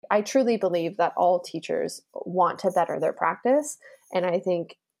I truly believe that all teachers want to better their practice. And I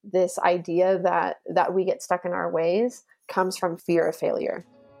think this idea that we get stuck in our ways comes from fear of failure.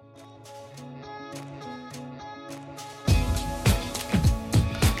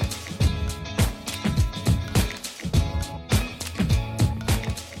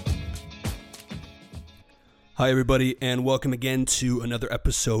 Hi, everybody, and welcome again to another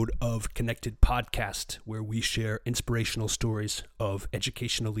episode of Connected Podcast, where we share inspirational stories of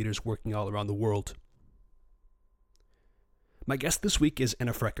educational leaders working all around the world. My guest this week is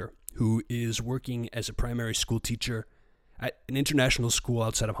Frerker, who is working as a primary school teacher at an international school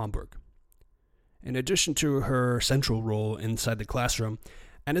outside of Hamburg. In addition to her central role inside the classroom,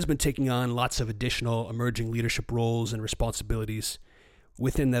 Anna's been taking on lots of additional emerging leadership roles and responsibilities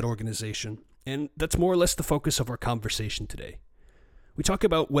within that organization. And that's more or less the focus of our conversation today. We talk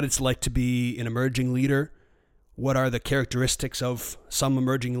about what it's like to be an emerging leader, what are the characteristics of some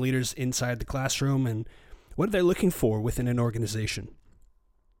emerging leaders inside the classroom, and what are they looking for within an organization.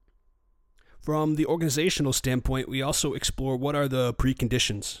 From the organizational standpoint, we also explore what are the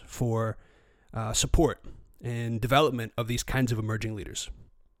preconditions for support and development of these kinds of emerging leaders.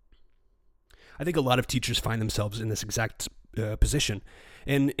 I think a lot of teachers find themselves in this exact position.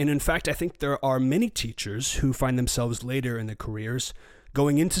 And in fact, I think there are many teachers who find themselves later in their careers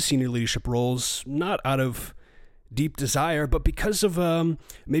going into senior leadership roles, not out of deep desire, but because of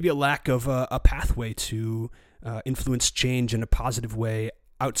maybe a lack of a pathway to influence change in a positive way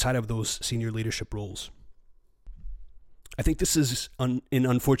outside of those senior leadership roles. I think this is an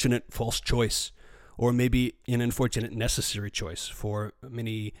unfortunate false choice, or maybe an unfortunate necessary choice for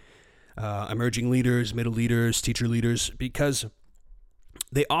many emerging leaders, middle leaders, teacher leaders, because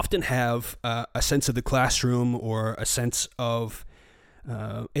they often have a sense of the classroom or a sense of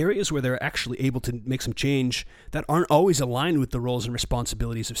areas where they're actually able to make some change that aren't always aligned with the roles and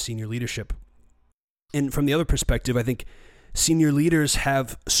responsibilities of senior leadership. And from the other perspective, I think senior leaders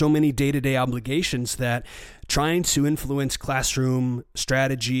have so many day-to-day obligations that trying to influence classroom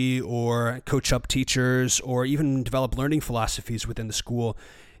strategy or coach up teachers or even develop learning philosophies within the school,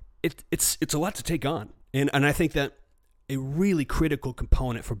 it's a lot to take on. And I think that a really critical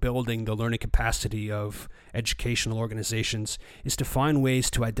component for building the learning capacity of educational organizations is to find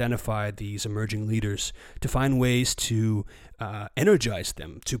ways to identify these emerging leaders, to find ways to energize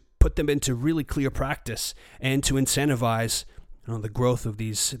them, to put them into really clear practice, and to incentivize the growth of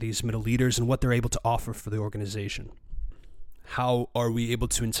these middle leaders and what they're able to offer for the organization. How are we able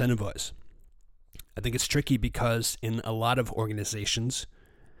to incentivize? I think it's tricky because in a lot of organizations,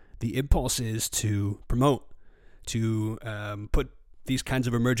 the impulse is to promote, to put these kinds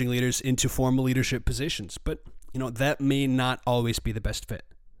of emerging leaders into formal leadership positions. But, that may not always be the best fit.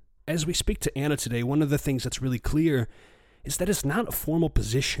 As we speak to Anna today, one of the things that's really clear is that it's not a formal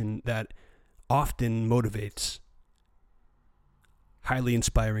position that often motivates highly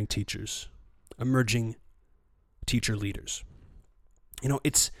inspiring teachers, emerging teacher leaders.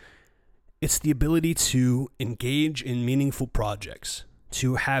 It's the ability to engage in meaningful projects,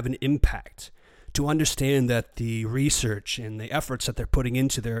 to have an impact, to understand that the research and the efforts that they're putting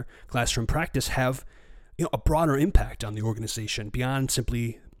into their classroom practice have a broader impact on the organization beyond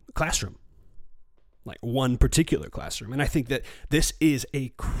simply classroom, like one particular classroom. And I think that this is a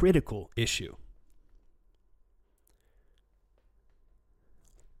critical issue.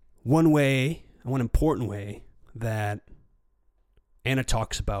 One important way that Anna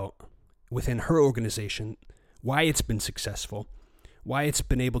talks about within her organization, why it's been successful, why it's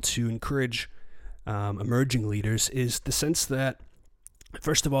been able to encourage emerging leaders, is the sense that,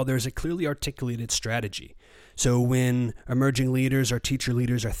 first of all, there's a clearly articulated strategy. So when emerging leaders or teacher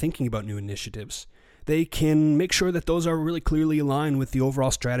leaders are thinking about new initiatives, they can make sure that those are really clearly aligned with the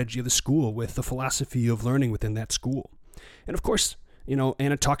overall strategy of the school, with the philosophy of learning within that school. And of course,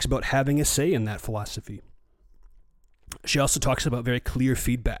 Anna talks about having a say in that philosophy. She also talks about very clear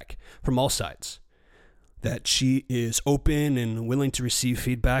feedback from all sides, that she is open and willing to receive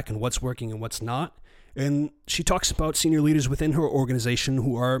feedback on what's working and what's not. And she talks about senior leaders within her organization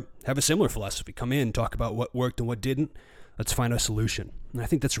who have a similar philosophy. Come in, talk about what worked and what didn't. Let's find a solution. And I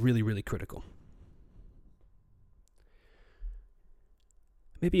think that's really, really critical.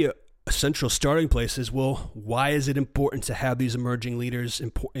 Maybe a central starting place is, well, why is it important to have these emerging leaders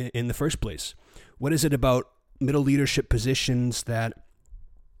in the first place? What is it about middle leadership positions that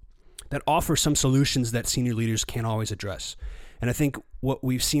offer some solutions that senior leaders can't always address? And I think what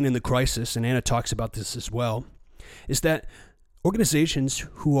we've seen in the crisis, and Anna talks about this as well, is that organizations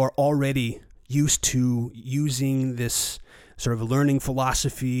who are already used to using this sort of learning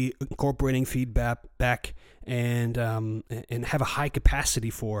philosophy, incorporating feedback back and have a high capacity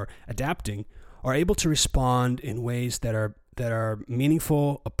for adapting are able to respond in ways that are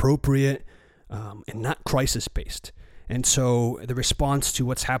meaningful, appropriate, and not crisis-based. And so the response to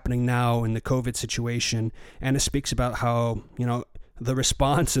what's happening now in the COVID situation, Anna speaks about how, the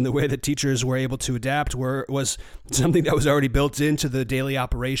response and the way that teachers were able to adapt was something that was already built into the daily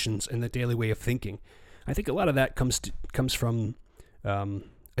operations and the daily way of thinking. I think a lot of that comes from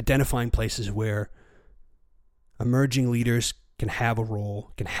identifying places where emerging leaders can have a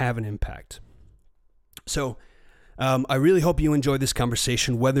role, can have an impact. So I really hope you enjoy this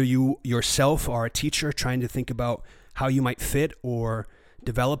conversation, whether you yourself are a teacher trying to think about how you might fit or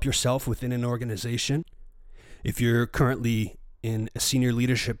develop yourself within an organization. If you're currently in a senior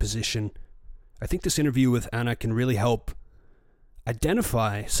leadership position, I think this interview with Anna can really help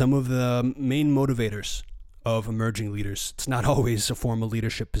identify some of the main motivators of emerging leaders. It's not always a formal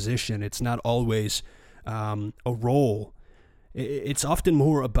leadership position. It's not always a role. It's often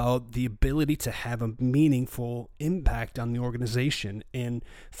more about the ability to have a meaningful impact on the organization, and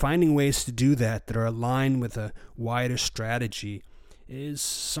finding ways to do that are aligned with a wider strategy is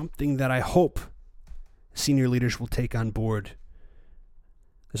something that I hope senior leaders will take on board.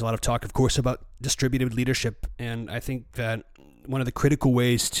 There's a lot of talk, of course, about distributed leadership, and I think that one of the critical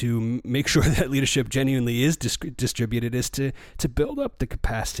ways to make sure that leadership genuinely is distributed is to build up the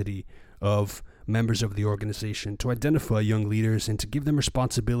capacity of members of the organization, to identify young leaders and to give them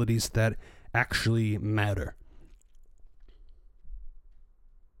responsibilities that actually matter.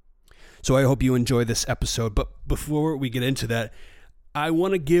 So I hope you enjoy this episode, but before we get into that, I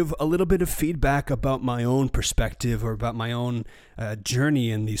want to give a little bit of feedback about my own perspective or about my own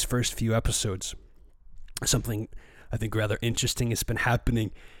journey in these first few episodes. Something I think rather interesting has been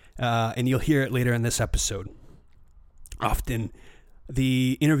happening, and you'll hear it later in this episode. Often,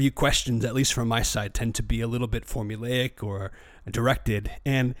 the interview questions, at least from my side, tend to be a little bit formulaic or directed.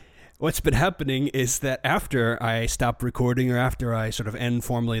 And what's been happening is that after I stop recording or after I sort of end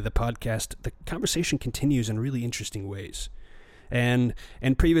formally the podcast, the conversation continues in really interesting ways. And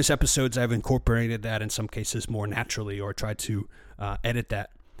in previous episodes, I've incorporated that in some cases more naturally or tried to edit that.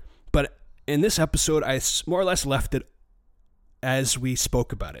 But in this episode, I more or less left it as we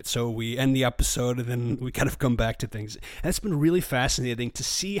spoke about it. So we end the episode and then we kind of come back to things. And it's been really fascinating to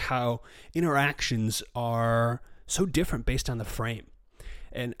see how interactions are so different based on the frame.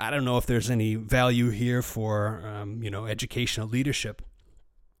 And I don't know if there's any value here for, educational leadership,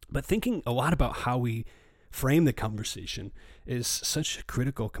 but thinking a lot about how we frame the conversation is such a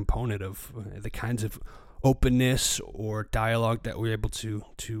critical component of the kinds of openness or dialogue that we're able to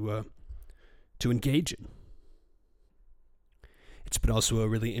engage in. It's been also a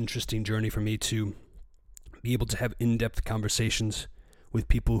really interesting journey for me to be able to have in-depth conversations with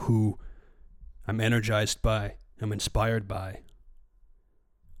people who I'm energized by, I'm inspired by.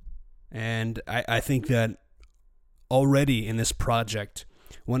 And I think that already in this project,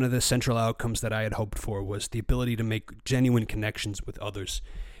 one of the central outcomes that I had hoped for was the ability to make genuine connections with others.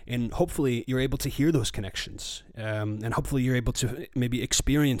 And hopefully you're able to hear those connections. And hopefully you're able to maybe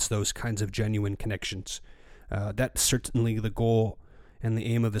experience those kinds of genuine connections. That's certainly the goal and the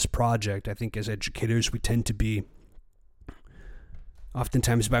aim of this project. I think as educators, we tend to be,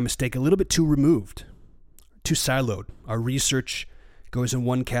 oftentimes by mistake, a little bit too removed, too siloed. Our research goes in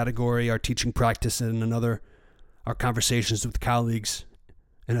one category, our teaching practice in another, our conversations with colleagues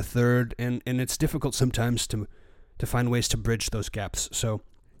in a third, and it's difficult sometimes to find ways to bridge those gaps. So,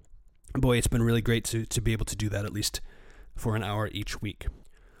 boy, it's been really great to be able to do that at least for an hour each week.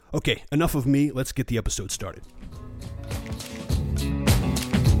 Okay, enough of me. Let's get the episode started.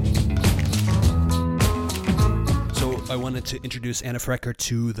 So I wanted to introduce Anna Frerker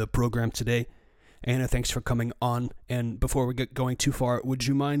to the program today. Anna, thanks for coming on. And before we get going too far, would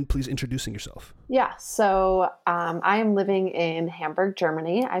you mind please introducing yourself? Yeah, so I am living in Hamburg,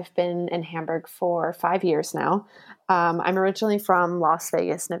 Germany. I've been in Hamburg for 5 years now. I'm originally from Las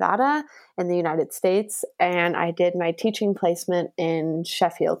Vegas, Nevada in the United States, and I did my teaching placement in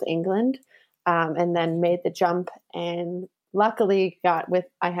Sheffield, England, and then made the jump and luckily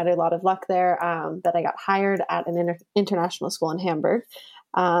I had a lot of luck there that I got hired at an international school in Hamburg.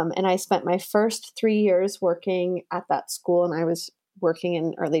 And I spent my first 3 years working at that school, and I was working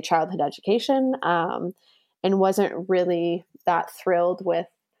in early childhood education, and wasn't really that thrilled with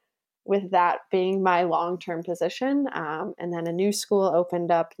that being my long-term position. And then a new school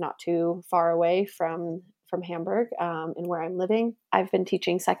opened up not too far away from Hamburg, and where I'm living. I've been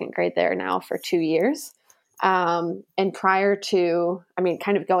teaching second grade there now for 2 years. And prior to,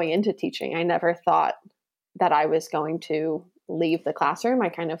 kind of going into teaching, I never thought that I was going to leave the classroom. I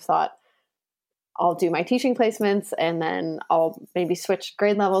kind of thought I'll do my teaching placements, and then I'll maybe switch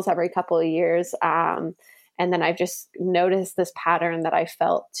grade levels every couple of years. And then I've just noticed this pattern that I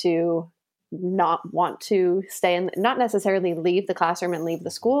felt to not want to stay in, not necessarily leave the classroom and leave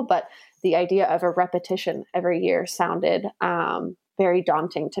the school, but the idea of a repetition every year sounded very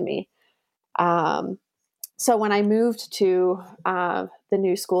daunting to me. So when I moved to the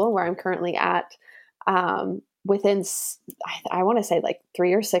new school where I'm currently at, within, I want to say like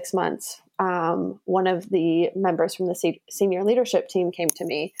 3 or 6 months, one of the members from the senior leadership team came to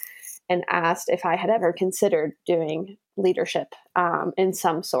me and asked if I had ever considered doing leadership in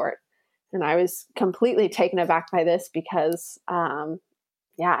some sort. And I was completely taken aback by this because,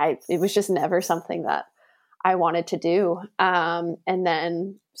 it was just never something that I wanted to do. And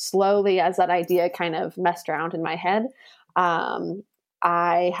then slowly, as that idea kind of messed around in my head,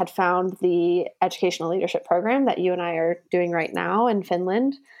 I had found the educational leadership program that you and I are doing right now in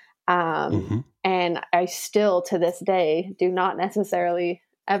Finland. And I still, to this day, do not necessarily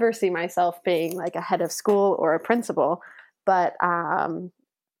ever see myself being like a head of school or a principal. But,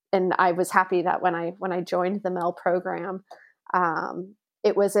 and I was happy that when I joined the MEL program,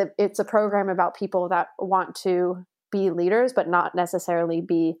 it's a program about people that want to be leaders, but not necessarily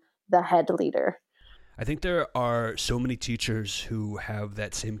be the head leader. I think there are so many teachers who have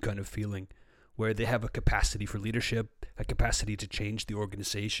that same kind of feeling where they have a capacity for leadership, a capacity to change the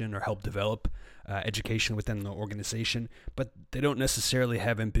organization or help develop education within the organization, but they don't necessarily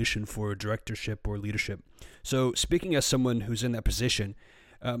have ambition for directorship or leadership. So speaking as someone who's in that position,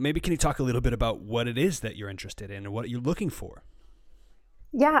 maybe can you talk a little bit about what it is that you're interested in and what you're looking for?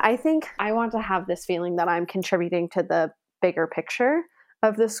 Yeah, I think I want to have this feeling that I'm contributing to the bigger picture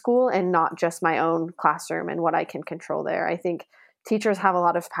of the school and not just my own classroom and what I can control there. I think teachers have a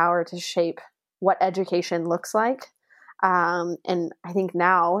lot of power to shape what education looks like. And I think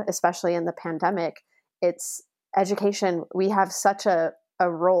now, especially in the pandemic, it's education. We have such a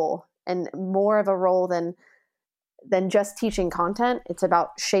role, and more of a role than just teaching content. It's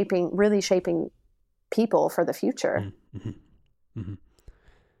about really shaping people for the future. Mm-hmm. Mm-hmm.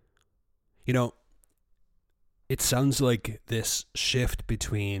 You know, it sounds like this shift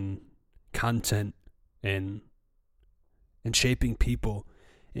between content and shaping people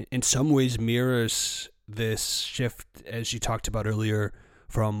in some ways mirrors this shift, as you talked about earlier,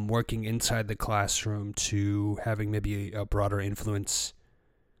 from working inside the classroom to having maybe a broader influence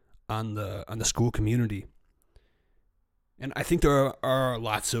on the school community. And I think there are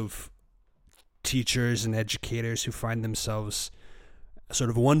lots of teachers and educators who find themselves sort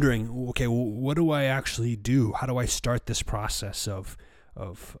of wondering, okay, well, what do I actually do? How do I start this process of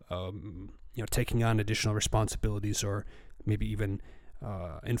taking on additional responsibilities or maybe even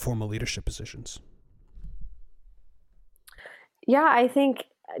informal leadership positions? Yeah, I think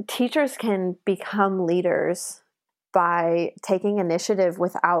teachers can become leaders by taking initiative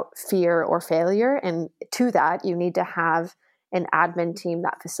without fear or failure. And to that, you need to have an admin team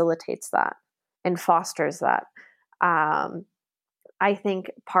that facilitates that and fosters that. I think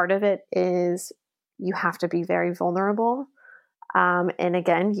part of it is you have to be very vulnerable. And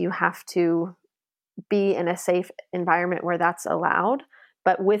again, you have to be in a safe environment where that's allowed.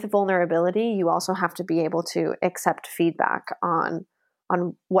 But with vulnerability, you also have to be able to accept feedback on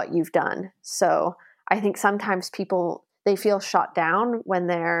what you've done. So I think sometimes people, they feel shot down when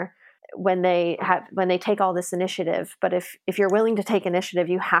they take all this initiative. But if you're willing to take initiative,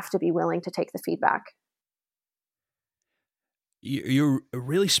 you have to be willing to take the feedback. You're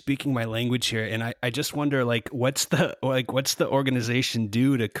really speaking my language here, and I just wonder, what's the organization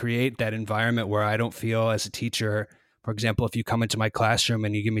do to create that environment where I don't feel, as a teacher, for example, if you come into my classroom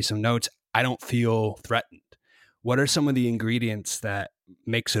and you give me some notes, I don't feel threatened. What are some of the ingredients that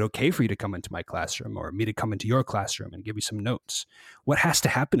makes it okay for you to come into my classroom or me to come into your classroom and give you some notes? What has to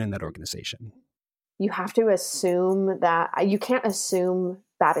happen in that organization? You have to assume that you can't assume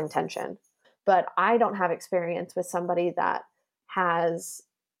bad intention. But I don't have experience with somebody that has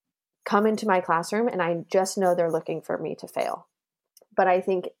come into my classroom and I just know they're looking for me to fail. But I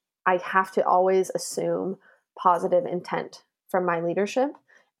think I have to always assume positive intent from my leadership.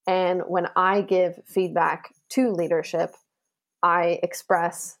 And when I give feedback to leadership, I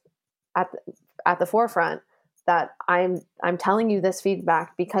express at the forefront that I'm telling you this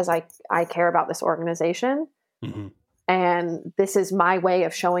feedback because I care about this organization. Mm-hmm. And this is my way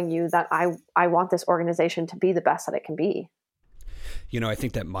of showing you that I want this organization to be the best that it can be. I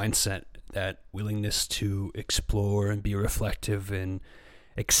think that mindset, that willingness to explore and be reflective and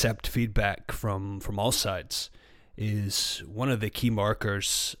accept feedback from all sides is one of the key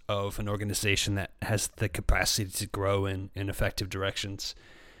markers of an organization that has the capacity to grow in effective directions.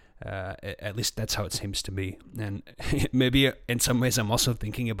 At least that's how it seems to me. And maybe in some ways I'm also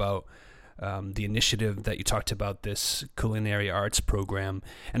thinking about the initiative that you talked about, this culinary arts program.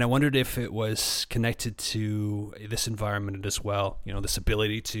 And I wondered if it was connected to this environment as well, this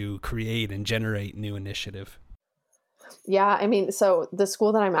ability to create and generate new initiative. Yeah, I mean, so the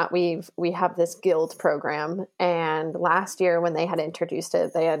school that I'm at, we have this guild program, and last year when they had introduced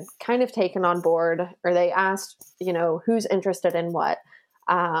it, they had kind of taken on board, or they asked, who's interested in what.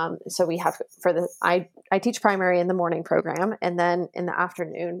 So we have I teach primary in the morning program, and then in the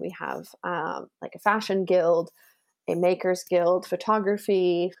afternoon we have like a fashion guild, a makers guild,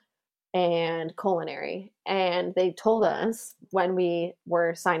 photography, and culinary. And they told us when we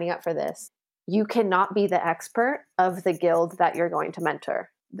were signing up for this, you cannot be the expert of the guild that you're going to mentor.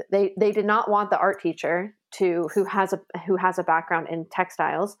 They did not want the art teacher who has a background in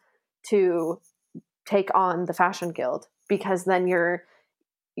textiles to take on the fashion guild, because then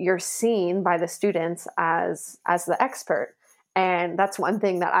you're seen by the students as the expert. And that's one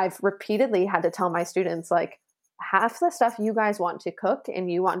thing that I've repeatedly had to tell my students, like, half the stuff you guys want to cook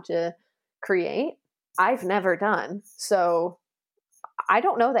and you want to create, I've never done. So I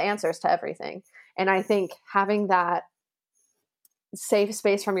don't know the answers to everything. And I think having that safe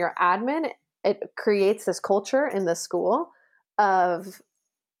space from your admin, it creates this culture in the school of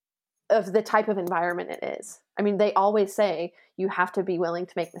the type of environment it is. I mean, they always say you have to be willing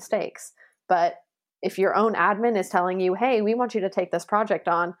to make mistakes. But if your own admin is telling you, hey, we want you to take this project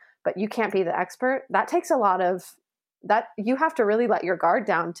on, but you can't be the expert, that takes a lot of that. You have to really let your guard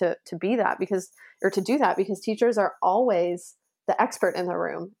down to be that, to do that, because teachers are always the expert in the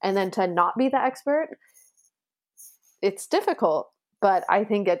room. And then to not be the expert, it's difficult. But I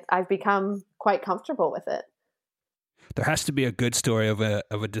think I've become quite comfortable with it. There has to be a good story of a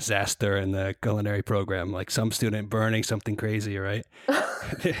disaster in the culinary program, like some student burning something crazy, right?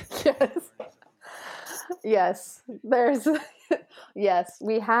 Yes. There's yes.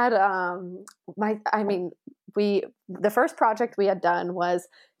 We had the first project we had done was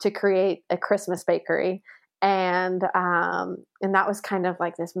to create a Christmas bakery, and that was kind of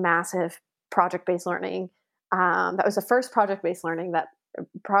like this massive project-based learning. That was the first project-based learning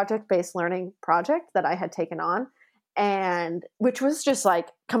project that I had taken on, and which was just like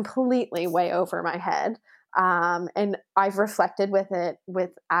completely way over my head. And I've reflected with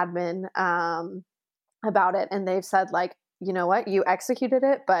admin about it, and they've said, like, you know what, you executed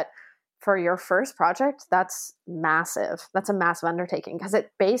it, but for your first project, that's massive. That's a massive undertaking, because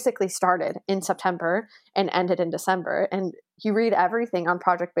it basically started in September and ended in December. And you read everything on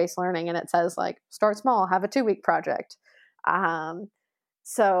project-based learning and it says, like, start small, have a 2-week project.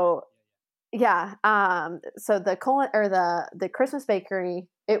 So yeah. So the Christmas bakery,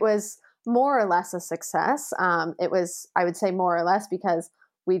 it was more or less a success. It was, I would say, more or less, because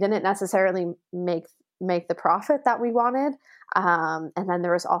we didn't necessarily make the profit that we wanted. And then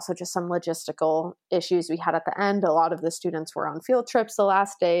there was also just some logistical issues we had at the end. A lot of the students were on field trips the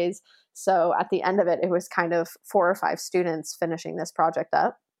last days. So at the end of it, it was kind of 4 or 5 students finishing this project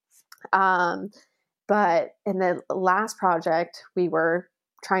up. But in the last project, we were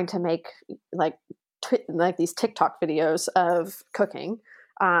trying to make like these TikTok videos of cooking.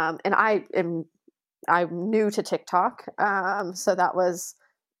 And I'm new to TikTok. So that was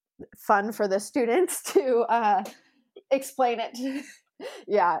fun for the students to explain it.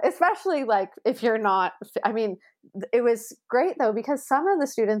 Yeah, especially like if you're not, I mean, it was great though, because some of the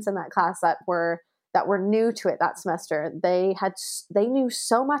students in that class that were new to it that semester, they knew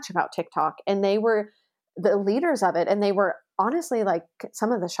so much about TikTok, and they were the leaders of it, and they were honestly like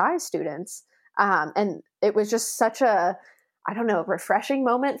some of the shy students. And it was just such a, I don't know, refreshing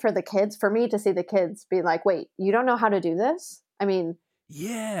moment for me to see the kids be like, wait, you don't know how to do this? I mean,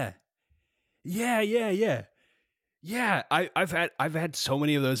 Yeah. I've had so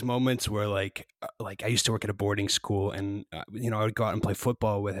many of those moments where like I used to work at a boarding school, and I would go out and play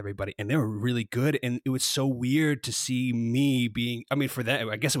football with everybody, and they were really good, and it was so weird to see me being, I mean, for them,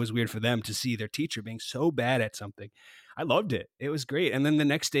 I guess it was weird for them to see their teacher being so bad at something. I loved it. It was great. And then the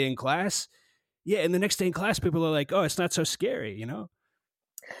next day in class, people are like, "Oh, it's not so scary,"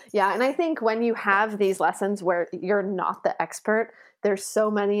 Yeah, and I think when you have these lessons where you're not the expert, there's so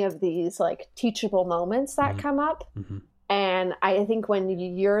many of these like teachable moments that come up. Mm-hmm. And I think when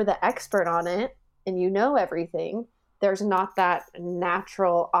you're the expert on it and you know everything, there's not that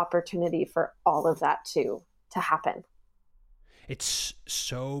natural opportunity for all of that to happen. It's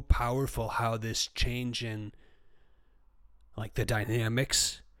so powerful how this change in like the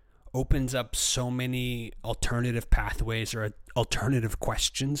dynamics opens up so many alternative pathways or alternative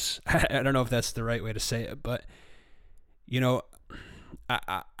questions. I don't know if that's the right way to say it, but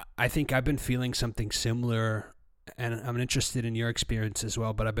I think I've been feeling something similar, and I'm interested in your experience as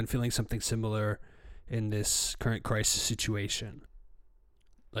well, but I've been feeling something similar in this current crisis situation.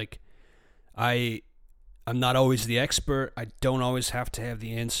 Like, I'm not always the expert. I don't always have to have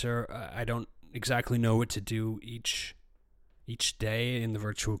the answer. I don't exactly know what to do each day in the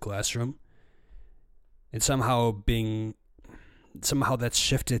virtual classroom. And somehow that's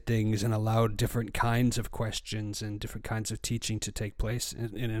shifted things and allowed different kinds of questions and different kinds of teaching to take place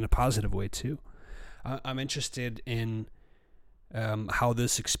in a positive way too. I'm interested in how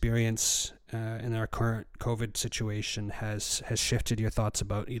this experience in our current COVID situation has shifted your thoughts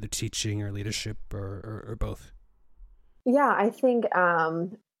about either teaching or leadership or both. Yeah, I think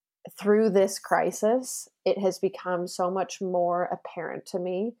through this crisis, it has become so much more apparent to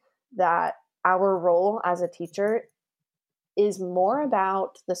me that our role as a teacher is more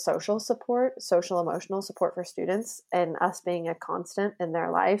about the social support, social emotional support for students and us being a constant in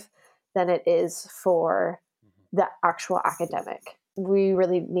their life than it is for the actual academic. We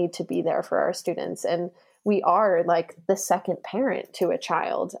really need to be there for our students. And we are like the second parent to a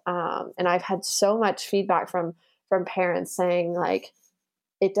child. And I've had so much feedback from parents saying like,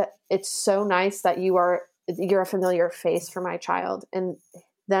 it's so nice that you're a familiar face for my child, and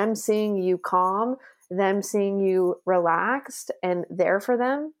them seeing you calm, them seeing you relaxed and there for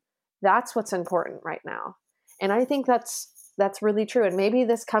them, that's what's important right now. And I think that's really true. And maybe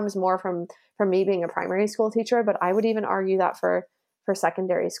this comes more from me being a primary school teacher, but I would even argue that for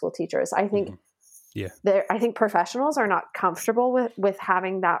secondary school teachers. I think I think professionals are not comfortable with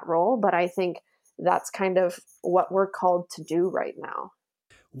having that role, but I think that's kind of what we're called to do right now.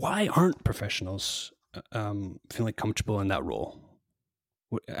 Why aren't professionals feeling comfortable in that role?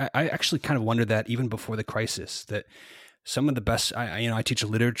 I actually kind of wondered that even before the crisis, that some of the best, I teach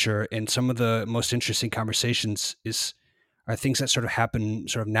literature, and some of the most interesting conversations are things that sort of happen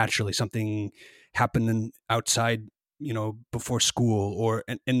sort of naturally, something happening outside, before school,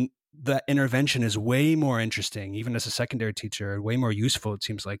 and that intervention is way more interesting, even as a secondary teacher, way more useful, it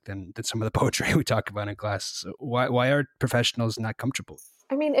seems like, than some of the poetry we talk about in class. So why are professionals not comfortable?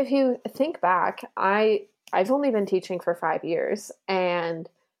 I mean, if you think back, I've only been teaching for 5 years, and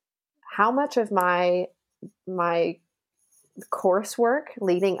how much of my coursework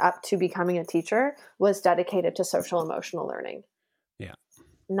leading up to becoming a teacher was dedicated to social emotional learning? Yeah.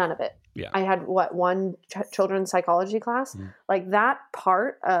 None of it. Yeah. I had one children's psychology class. Like that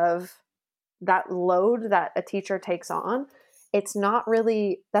part of that load that a teacher takes on, that's not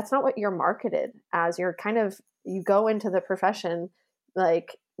what you're marketed as. You go into the profession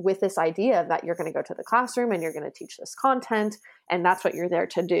like with this idea that you're going to go to the classroom and you're going to teach this content, and that's what you're there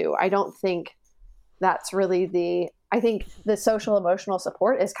to do. I don't think that's really I think the social emotional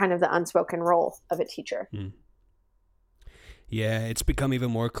support is kind of the unspoken role of a teacher. Yeah, it's become even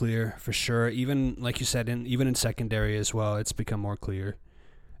more clear for sure. Even like you said, even in secondary as well, it's become more clear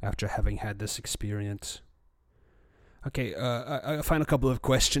after having had this experience. Okay, a final couple of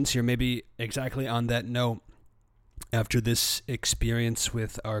questions here, maybe exactly on that note. After this experience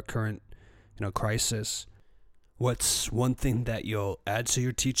with our current, crisis, what's one thing that you'll add to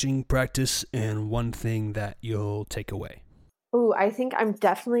your teaching practice and one thing that you'll take away? Ooh, I think I'm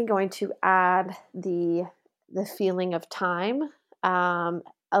definitely going to add the feeling of time,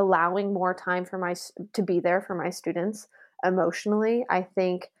 allowing more time to be there for my students emotionally. I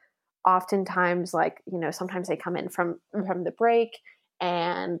think oftentimes, like, sometimes they come in from the break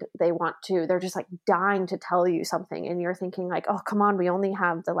and they're just like dying to tell you something, and you're thinking like, oh, come on, we only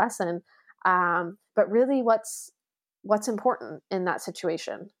have the lesson. But really what's important in that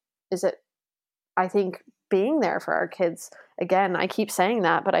situation is it, I think, being there for our kids. Again, I keep saying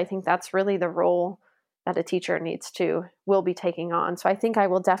that, but I think that's really the role that a teacher will be taking on. So I think I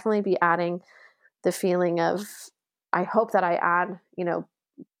will definitely be adding the feeling of, I hope that I add,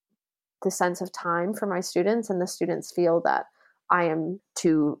 the sense of time for my students, and the students feel that I am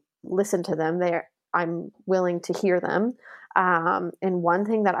to listen to them. I'm willing to hear them. And one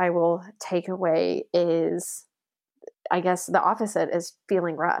thing that I will take away is, I guess the opposite, is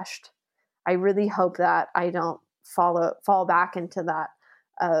feeling rushed. I really hope that I don't fall back into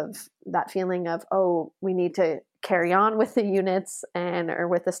that feeling of, oh, we need to carry on with the units or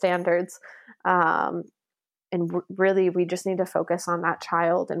with the standards. And really, we just need to focus on that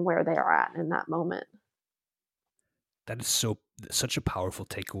child and where they are at in that moment. That is such a powerful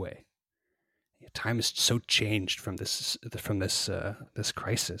takeaway. Time has so changed from this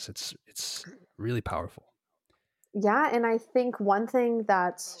crisis. It's really powerful. Yeah, and I think one thing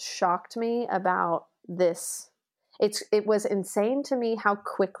that's shocked me about this, it was insane to me how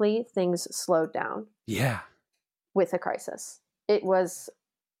quickly things slowed down. Yeah. With a crisis. it was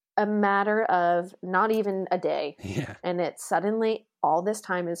a matter of not even a day. Yeah. And it suddenly, all this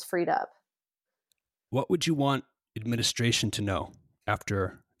time is freed up. What would you want administration to know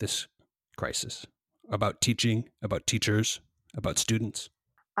after this crisis about teaching, about teachers, about students?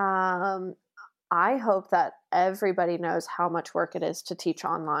 I hope that everybody knows how much work it is to teach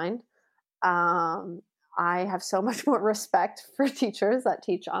online. Um, I have so much more respect for teachers that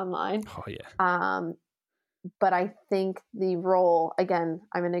teach online. Oh, yeah. But I think the role, again,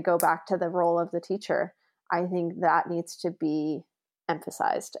 I'm going to go back to the role of the teacher. I think that needs to be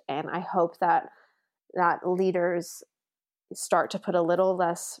emphasized. And I hope that leaders start to put a little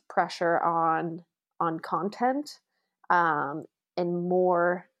less pressure on content, and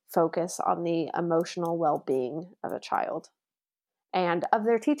more focus on the emotional well-being of a child and of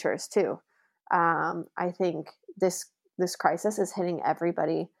their teachers too. I think this crisis is hitting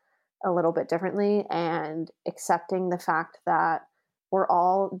everybody a little bit differently, and accepting the fact that we're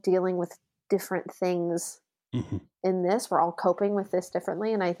all dealing with different things Mm-hmm. in this. We're all coping with this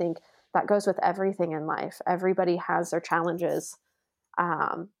differently, and I think that goes with everything in life. Everybody has their challenges.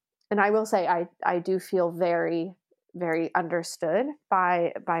 And I will say, I do feel very, very understood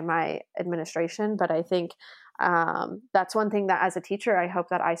by my administration. But I think that's one thing that, as a teacher, I hope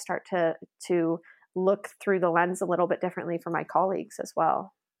that I start to look through the lens a little bit differently for my colleagues as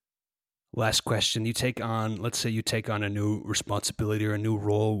well. Last question. Let's say you take on a new responsibility or a new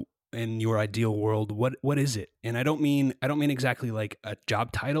role in your ideal world. What is it? And I don't mean exactly like a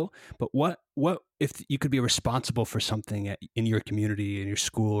job title, but what if you could be responsible for something in your community, in your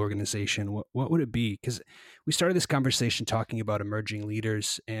school organization, what would it be? Because we started this conversation talking about emerging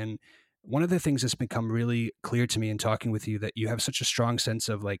leaders, and one of the things that's become really clear to me in talking with you, that you have such a strong sense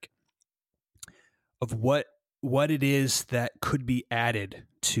of what it is that could be added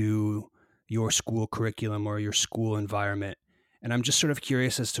to your school curriculum or your school environment. And I'm just sort of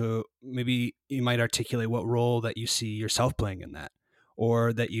curious as to, maybe you might articulate what role that you see yourself playing in that,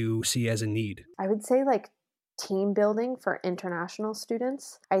 or that you see as a need. I would say like team building for international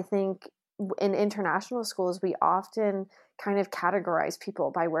students. I think in international schools, we often kind of categorize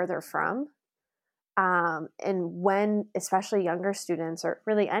people by where they're from. And when, especially younger students, or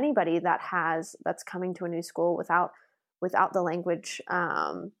really anybody that's coming to a new school without the language,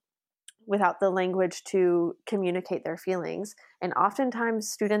 without the language to communicate their feelings. And oftentimes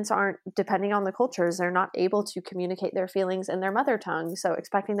students aren't, depending on the cultures, they're not able to communicate their feelings in their mother tongue. So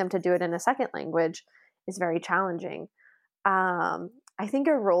expecting them to do it in a second language is very challenging. I think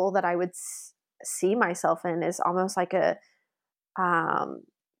a role that I would see myself in is almost like a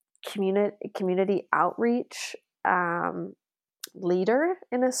community outreach leader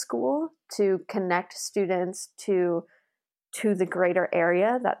in a school, to connect students to the greater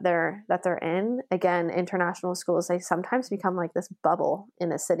area that they're in. Again, international schools, they sometimes become like this bubble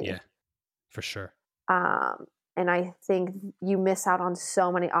in a city. Yeah, for sure. And I think you miss out on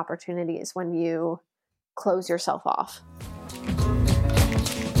so many opportunities when you close yourself off.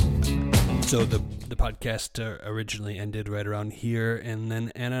 So the podcast originally ended right around here, and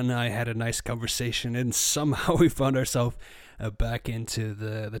then Anna and I had a nice conversation, and somehow we found ourselves back into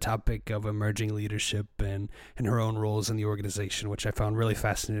the topic of emerging leadership and her own roles in the organization, which I found really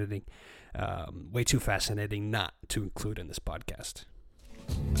fascinating, way too fascinating not to include in this podcast.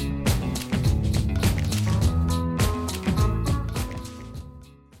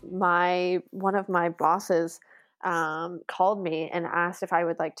 One of my bosses called me and asked if I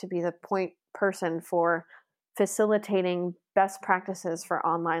would like to be the point person for facilitating best practices for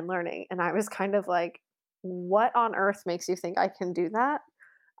online learning. And I was kind of like, what on earth makes you think I can do that?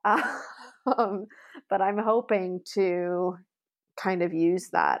 But I'm hoping to kind of use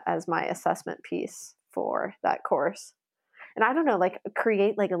that as my assessment piece for that course. And I don't know, like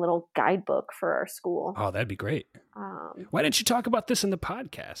create like a little guidebook for our school. Oh, that'd be great. Why didn't you talk about this in the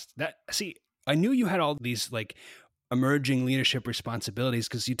podcast? I knew you had all these like emerging leadership responsibilities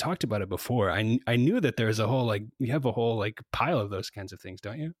because you talked about it before. I knew that there's you have a whole like pile of those kinds of things,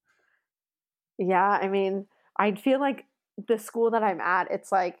 don't you? Yeah, I mean, I feel like the school that I'm at,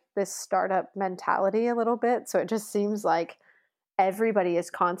 it's like this startup mentality a little bit. So it just seems like everybody is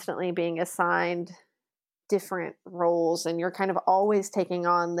constantly being assigned different roles, and you're kind of always taking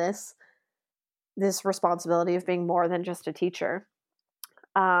on this responsibility of being more than just a teacher.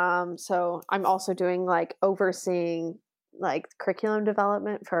 So I'm also doing like overseeing like curriculum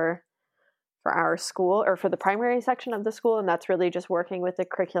development for our school, or for the primary section of the school, and that's really just working with the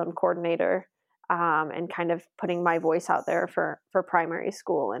curriculum coordinator, and kind of putting my voice out there for primary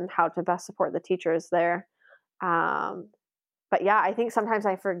school and how to best support the teachers there. But yeah, I think sometimes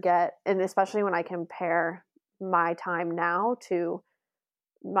I forget, and especially when I compare my time now to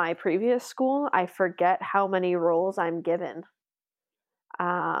my previous school, I forget how many roles I'm given.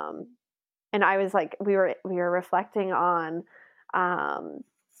 And I was like, we were reflecting on,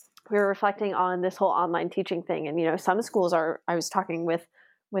 this whole online teaching thing. And, some schools I was talking with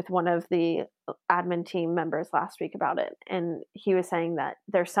one of the admin team members last week about it. And he was saying that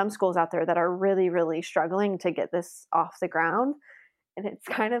there's some schools out there that are really, really struggling to get this off the ground. And it's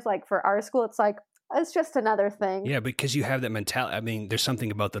kind of like for our school, it's like, it's just another thing. Yeah, because you have that mentality. I mean, there's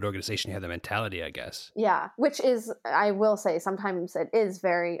something about that organization. You have that mentality, I guess. Yeah, which is, I will say, sometimes it is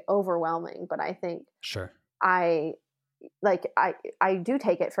very overwhelming. But I think Sure. I do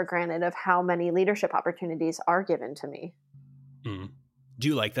take it for granted of how many leadership opportunities are given to me. Mm. Do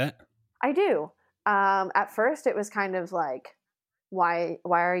you like that? I do. At first, it was kind of like, why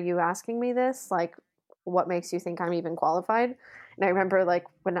are you asking me this? Like, what makes you think I'm even qualified? And I remember like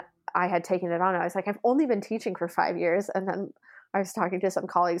when I had taken it on, I was like, I've only been teaching for 5 years. And then I was talking to some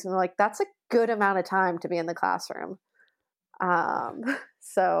colleagues and they're like, that's a good amount of time to be in the classroom.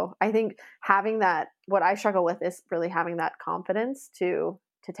 So I think having that, what I struggle with is really having that confidence to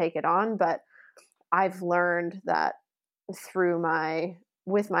take it on. But I've learned that with my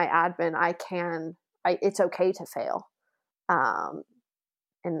admin, it's okay to fail.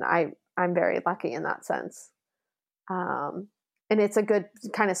 And I'm very lucky in that sense. And it's a good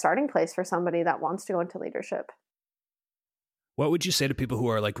kind of starting place for somebody that wants to go into leadership. What would you say to people who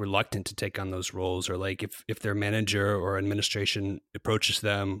are like reluctant to take on those roles, or like if their manager or administration approaches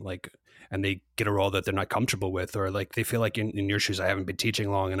them like and they get a role that they're not comfortable with, or like they feel like in your shoes, I haven't been teaching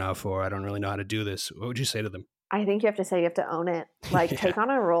long enough, or I don't really know how to do this? What would you say to them? I think you have to own it. Like, take on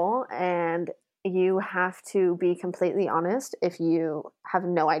a role, and you have to be completely honest if you have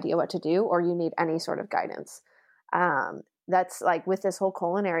no idea what to do or you need any sort of guidance. That's like with this whole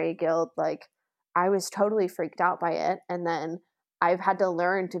culinary guild, like I was totally freaked out by it. And then I've had to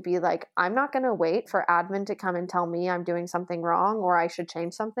learn to be like, I'm not going to wait for admin to come and tell me I'm doing something wrong or I should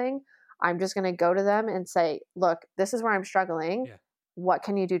change something. I'm just going to go to them and say, look, this is where I'm struggling. Yeah. What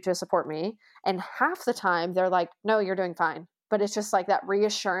can you do to support me? And half the time they're like, no, you're doing fine. But it's just like that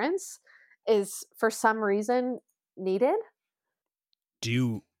reassurance is for some reason needed. Do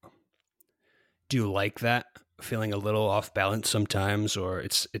you like that feeling a little off balance sometimes, or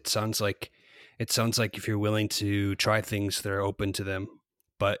it sounds like if you're willing to try things, they're open to them,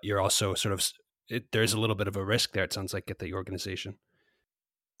 but you're also sort of there's a little bit of a risk there. It sounds like at the organization.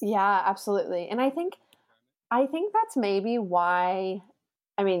 Yeah, absolutely. And I think that's maybe why,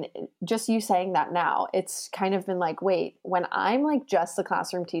 I mean, just you saying that now, it's kind of been like, wait, when I'm like just the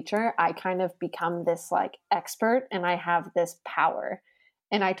classroom teacher, I kind of become this like expert and I have this power.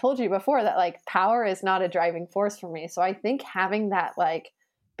 And I told you before that like power is not a driving force for me. So I think having that like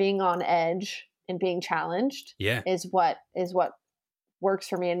being on edge and being challenged is what works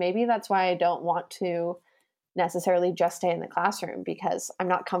for me. And maybe that's why I don't want to necessarily just stay in the classroom, because I'm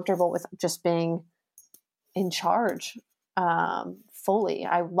not comfortable with just being in charge fully.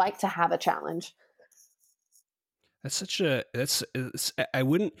 I like to have a challenge. I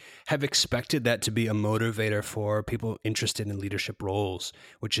wouldn't have expected that to be a motivator for people interested in leadership roles,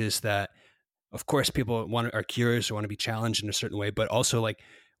 which is that, of course, people are curious or want to be challenged in a certain way, but also like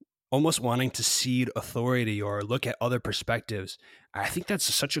almost wanting to cede authority or look at other perspectives. I think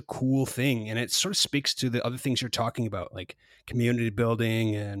that's such a cool thing. And it sort of speaks to the other things you're talking about, like community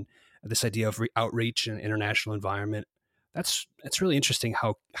building and this idea of outreach and international environment. That's really interesting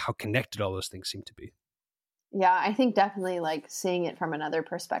how connected all those things seem to be. Yeah, I think definitely like seeing it from another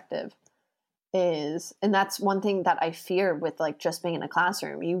perspective and that's one thing that I fear with like just being in a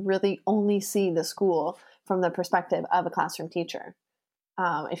classroom. You really only see the school from the perspective of a classroom teacher.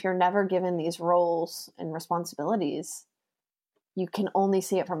 If you're never given these roles and responsibilities, you can only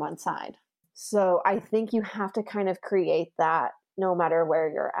see it from one side. So I think you have to kind of create that no matter where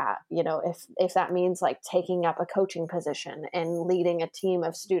you're at. You know, if that means like taking up a coaching position and leading a team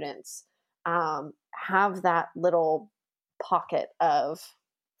of students, have that little pocket of,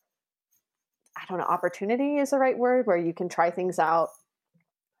 I don't know, opportunity is the right word, where you can try things out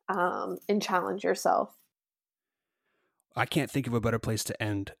and challenge yourself. I can't think of a better place to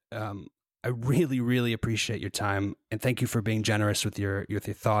end. I really, really appreciate your time, and thank you for being generous with your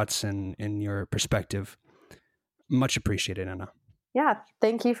thoughts and your perspective. Much appreciated, Anna. Yeah,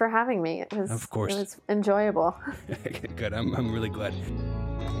 thank you for having me. Of course. It was enjoyable. Good. I'm really glad.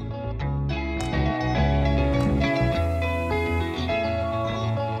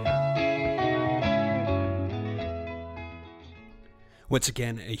 Once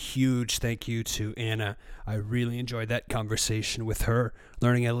again, a huge thank you to Anna. I really enjoyed that conversation with her,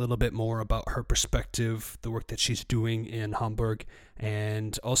 learning a little bit more about her perspective, the work that she's doing in Hamburg,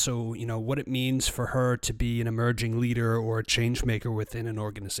 and also, what it means for her to be an emerging leader or a change maker within an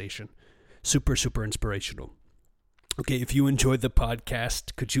organization. Super, super inspirational. Okay, if you enjoyed the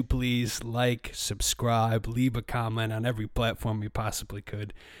podcast, could you please like, subscribe, leave a comment on every platform you possibly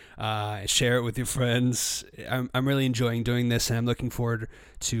could. Share it with your friends. I'm really enjoying doing this, and I'm looking forward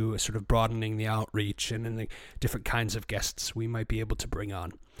to sort of broadening the outreach and the different kinds of guests we might be able to bring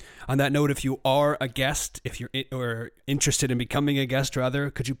on. On that note, if you are a guest, if you're interested in becoming a guest, rather,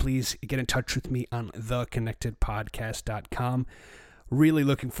 could you please get in touch with me on theconnectedpodcast.com. Really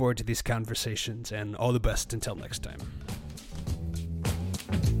looking forward to these conversations, and all the best until next time.